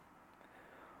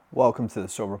Welcome to the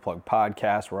Sober Plug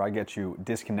podcast, where I get you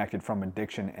disconnected from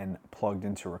addiction and plugged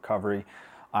into recovery.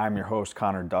 I'm your host,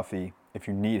 Connor Duffy. If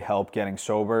you need help getting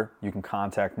sober, you can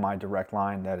contact my direct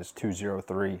line. That is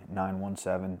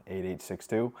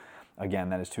 203-917-8862. Again,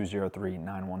 that is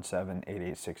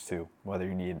 203-917-8862. Whether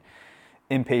you need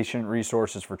inpatient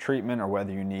resources for treatment or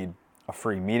whether you need a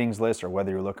free meetings list or whether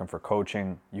you're looking for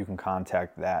coaching, you can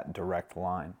contact that direct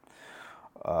line.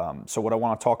 So what I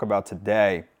want to talk about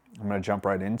today, I'm going to jump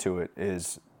right into it,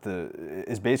 is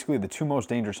basically the two most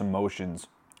dangerous emotions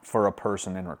for a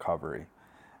person in recovery.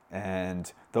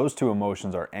 And those two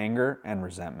emotions are anger and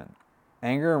resentment.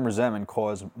 Anger and resentment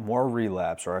cause more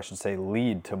relapse, or I should say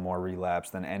lead to more relapse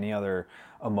than any other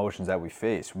emotions that we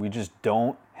face. We just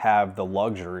don't have the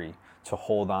luxury to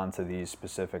hold on to these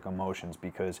specific emotions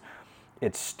because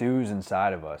it stews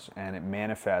inside of us and it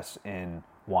manifests in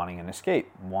wanting an escape,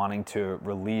 wanting to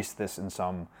release this in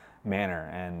some manner.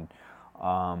 And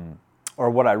or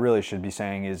what I really should be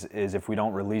saying is if we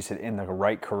don't release it in the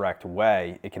right, correct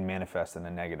way, it can manifest in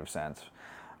a negative sense.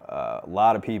 A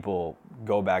lot of people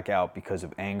go back out because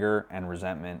of anger and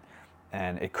resentment,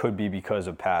 and it could be because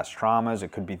of past traumas.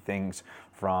 It could be things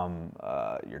from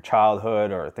your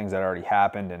childhood or things that already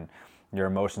happened, and your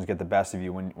emotions get the best of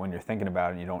you when you're thinking about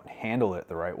it and you don't handle it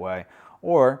the right way.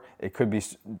 Or it could be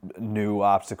new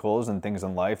obstacles and things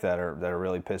in life that are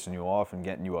really pissing you off and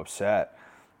getting you upset.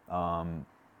 Anger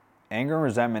and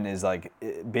resentment is like,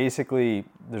 basically,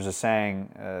 there's a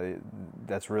saying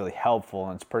that's really helpful,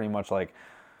 and it's pretty much like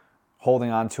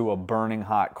holding on to a burning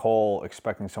hot coal,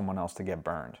 expecting someone else to get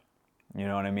burned. You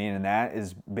know what I mean? And that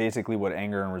is basically what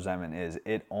anger and resentment is.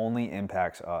 It only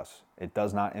impacts us. It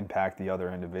does not impact the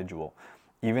other individual,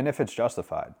 even if it's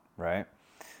justified, right?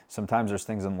 Sometimes there's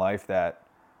things in life that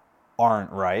aren't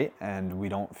right and we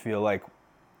don't feel like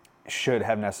should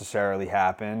have necessarily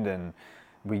happened, and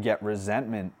we get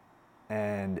resentment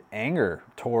and anger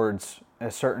towards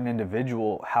a certain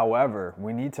individual. However,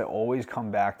 we need to always come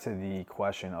back to the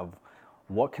question of,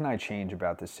 what can I change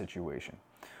about this situation?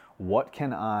 What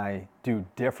can I do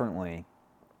differently?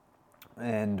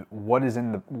 And what is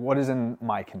in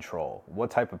my control?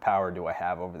 What type of power do I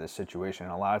have over this situation?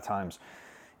 And a lot of times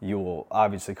you will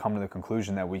obviously come to the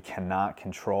conclusion that we cannot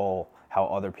control how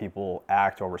other people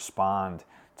act or respond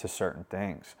to certain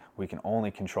things. We can only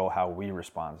control how we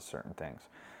respond to certain things.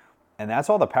 And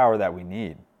that's all the power that we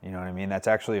need. You know what I mean? That's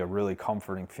actually a really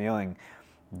comforting feeling,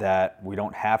 that we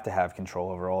don't have to have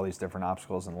control over all these different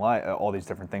obstacles in life, all these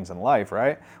different things in life,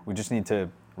 right? We just need to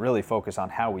really focus on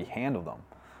how we handle them.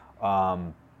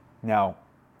 Now,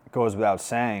 it goes without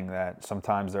saying that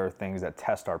sometimes there are things that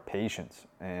test our patience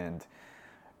and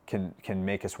can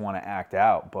make us want to act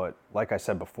out. But like I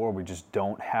said before, we just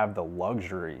don't have the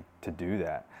luxury to do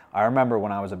that. I remember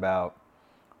when I was about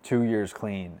 2 years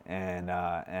clean, and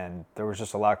there was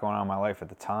just a lot going on in my life at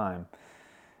the time.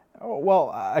 Well,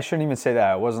 I shouldn't even say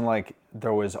that. It wasn't like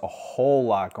there was a whole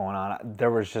lot going on.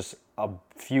 There was just a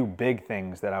few big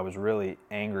things that I was really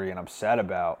angry and upset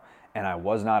about, and I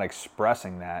was not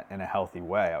expressing that in a healthy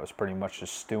way. I was pretty much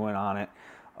just stewing on it.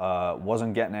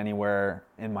 Wasn't getting anywhere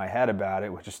in my head about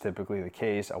it, which is typically the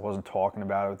case. I wasn't talking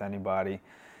about it with anybody.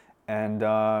 And,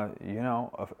 I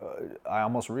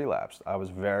almost relapsed. I was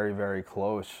very, very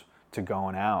close to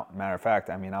going out. Matter of fact,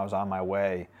 I was on my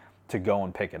way to go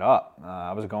and pick it up.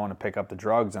 I was going to pick up the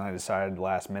drugs, and I decided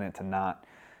last minute to not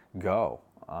go.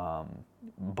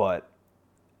 But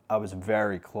I was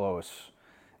very close.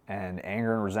 And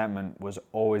anger and resentment was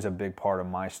always a big part of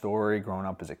my story growing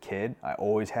up as a kid. I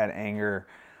always had anger.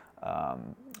 A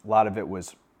lot of it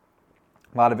was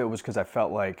because I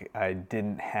felt like I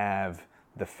didn't have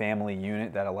the family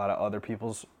unit that a lot of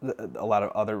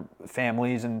other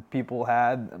families and people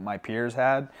had, my peers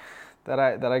had, that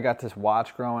I got to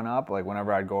watch growing up. Like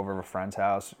whenever I'd go over to a friend's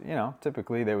house,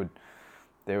 typically they would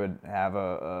have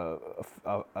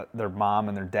their mom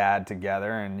and their dad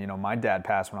together, and my dad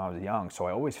passed when I was young, so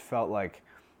I always felt like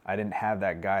I didn't have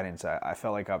that guidance. I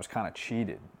felt like I was kind of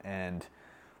cheated, and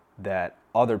that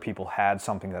other people had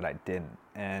something that I didn't,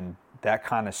 and that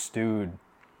kind of stewed,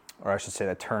 or I should say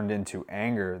that turned into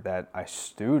anger that I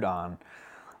stewed on,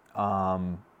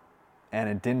 and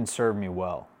it didn't serve me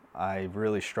well. I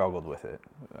really struggled with it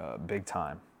big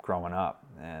time growing up,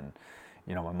 and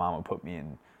my mom would put me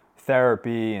in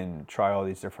therapy and try all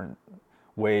these different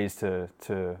ways to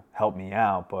help me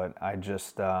out, but I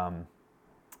just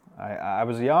I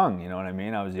was young, you know what I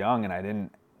mean? I was young and I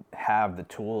didn't have the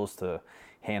tools to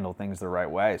handle things the right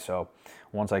way. So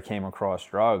once I came across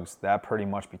drugs, that pretty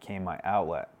much became my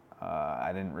outlet.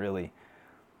 I didn't really,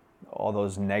 all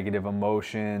those negative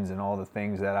emotions and all the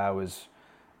things that I was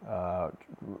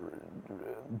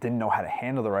didn't know how to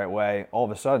handle the right way, all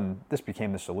of a sudden this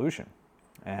became the solution,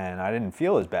 and I didn't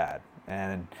feel as bad,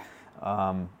 and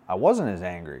I wasn't as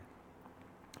angry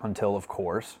until, of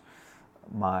course,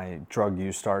 my drug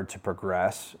use started to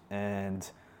progress and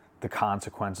the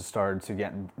consequences started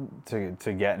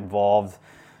to get involved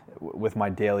with my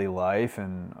daily life,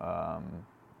 and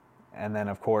then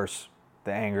of course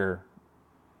the anger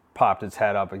popped its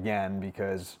head up again,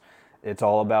 because it's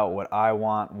all about what I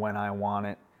want, when I want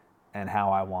it, and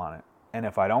how I want it. And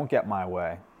if I don't get my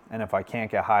way, and if I can't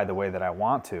get high the way that I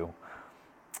want to,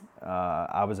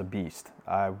 I was a beast.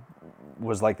 I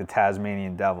was like the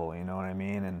Tasmanian devil, you know what I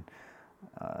mean? And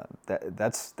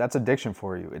that's addiction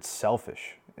for you. It's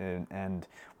selfish. And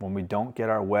when we don't get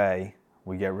our way,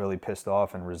 we get really pissed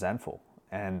off and resentful.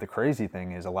 And the crazy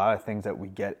thing is, a lot of things that we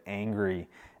get angry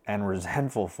and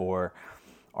resentful for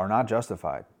are not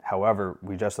justified. However,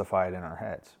 we justify it in our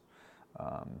heads.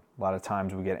 A lot of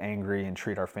times we get angry and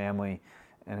treat our family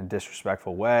in a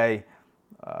disrespectful way.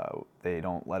 They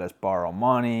don't let us borrow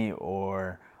money,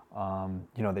 or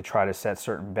they try to set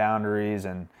certain boundaries,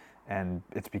 and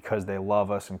it's because they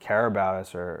love us and care about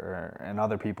us, and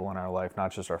other people in our life,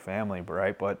 not just our family,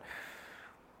 right?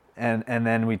 And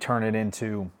then we turn it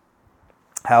into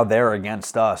how they're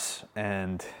against us,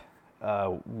 and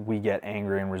we get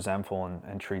angry and resentful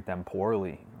and treat them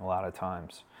poorly a lot of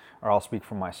times. Or I'll speak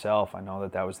for myself. I know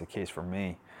that was the case for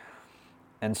me.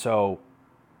 And so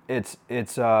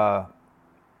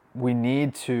we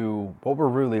need to, what we're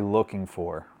really looking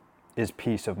for is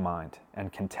peace of mind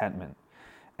and contentment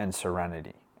and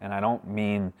serenity. And I don't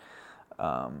mean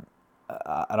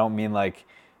like,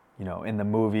 in the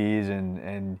movies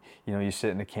and you sit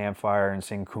in a campfire and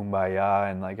sing Kumbaya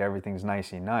and like everything's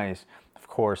nicey nice. Of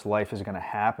course, life is going to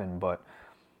happen, but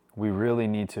we really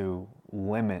need to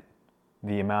limit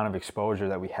the amount of exposure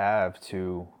that we have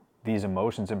to these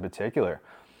emotions in particular.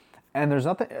 And there's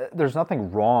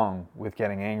nothing wrong with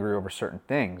getting angry over certain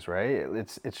things, right?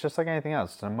 It's just like anything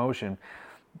else. It's an emotion,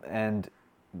 and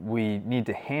we need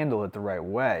to handle it the right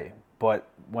way. But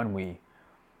when we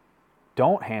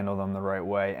don't handle them the right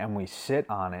way, and we sit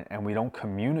on it, and we don't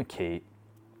communicate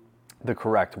the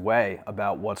correct way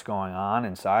about what's going on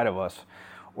inside of us,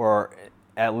 or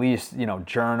at least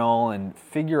journal and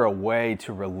figure a way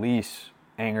to release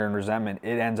anger and resentment,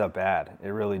 it ends up bad. It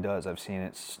really does. I've seen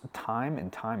it time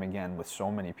and time again with so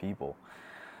many people.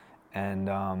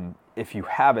 And if you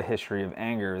have a history of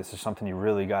anger, this is something you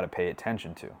really got to pay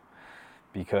attention to,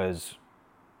 because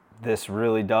this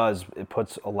really does, it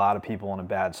puts a lot of people in a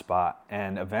bad spot.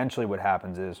 And eventually what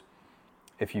happens is,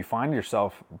 if you find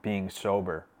yourself being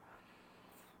sober,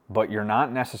 but you're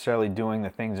not necessarily doing the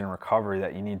things in recovery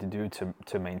that you need to do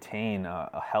to maintain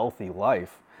a healthy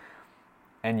life,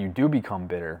 and you do become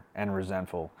bitter and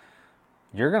resentful,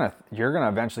 you're gonna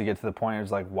eventually get to the point where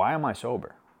it's like, why am I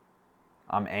sober?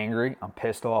 I'm angry, I'm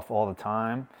pissed off all the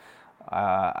time,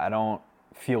 I don't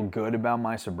feel good about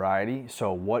my sobriety,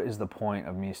 so what is the point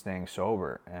of me staying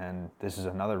sober? And this is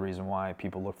another reason why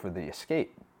people look for the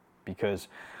escape, because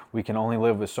we can only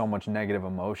live with so much negative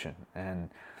emotion, and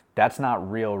that's not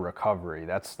real recovery.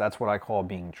 That's what I call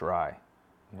being dry.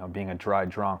 Being a dry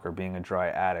drunk or being a dry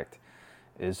addict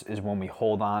is when we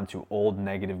hold on to old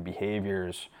negative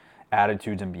behaviors,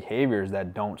 attitudes and behaviors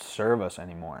that don't serve us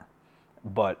anymore,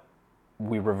 but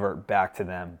we revert back to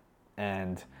them,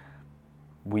 and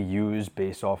we use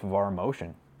based off of our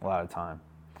emotion a lot of time.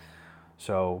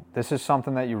 So this is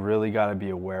something that you really got to be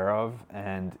aware of.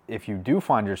 And if you do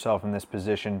find yourself in this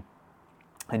position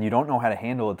and you don't know how to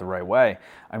handle it the right way,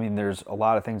 there's a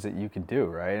lot of things that you could do,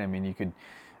 right? You could,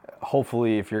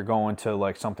 hopefully, if you're going to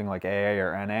like something like AA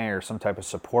or NA or some type of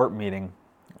support meeting,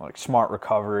 like Smart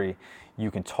Recovery,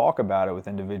 you can talk about it with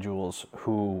individuals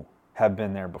who have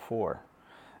been there before.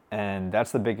 And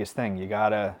that's the biggest thing. You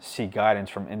gotta seek guidance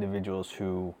from individuals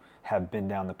who have been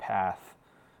down the path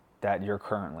that you're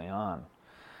currently on.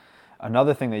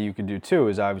 Another thing that you can do too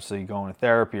is obviously going to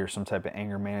therapy or some type of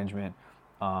anger management.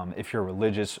 If you're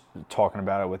religious, talking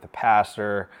about it with a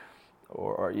pastor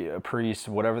or a priest,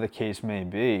 whatever the case may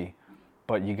be,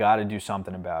 but you got to do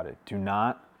something about it. Do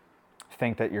not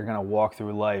think that you're going to walk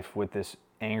through life with this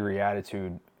angry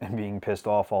attitude and being pissed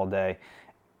off all day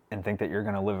and think that you're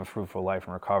going to live a fruitful life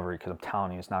in recovery, because I'm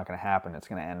telling you, it's not going to happen. It's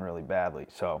going to end really badly.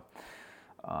 So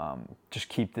just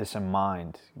keep this in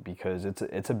mind, because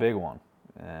it's a big one.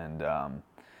 And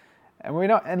we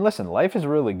know, and listen, life is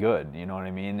really good, you know what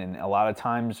I mean? And a lot of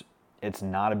times it's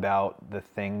not about the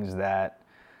things that,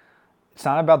 it's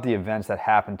not about the events that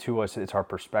happen to us, it's our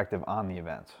perspective on the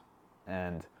events.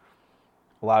 And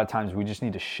a lot of times we just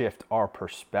need to shift our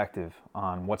perspective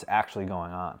on what's actually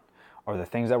going on. Or the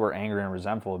things that we're angry and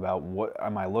resentful about, what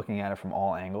am I looking at it from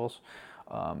all angles?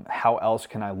 How else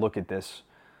can I look at this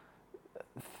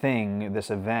thing,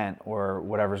 this event, or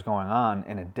whatever's going on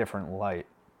in a different light?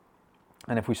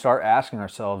 And if we start asking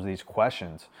ourselves these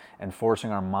questions and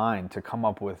forcing our mind to come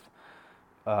up with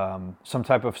some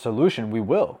type of solution, we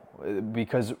will.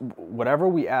 Because whatever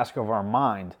we ask of our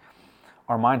mind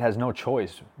has no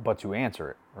choice but to answer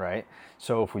it, right?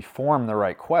 So if we form the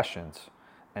right questions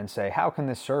and say, how can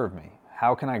this serve me?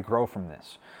 How can I grow from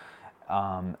this?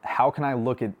 How can I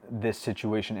look at this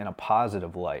situation in a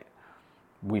positive light?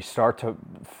 We start to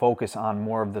focus on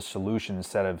more of the solution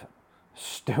instead of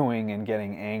stewing and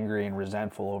getting angry and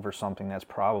resentful over something that's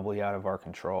probably out of our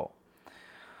control.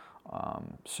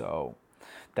 So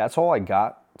that's all I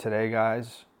got today,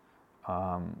 guys.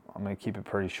 I'm going to keep it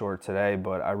pretty short today,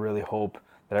 but I really hope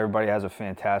that everybody has a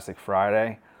fantastic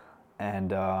Friday.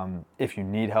 And if you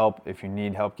need help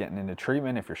getting into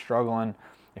treatment, if you're struggling,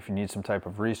 if you need some type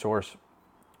of resource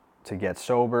to get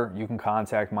sober, you can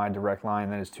contact my direct line.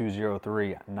 That is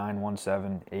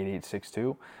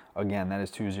 203-917-8862. Again, that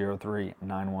is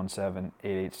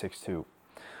 203-917-8862.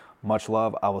 Much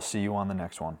love. I will see you on the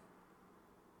next one.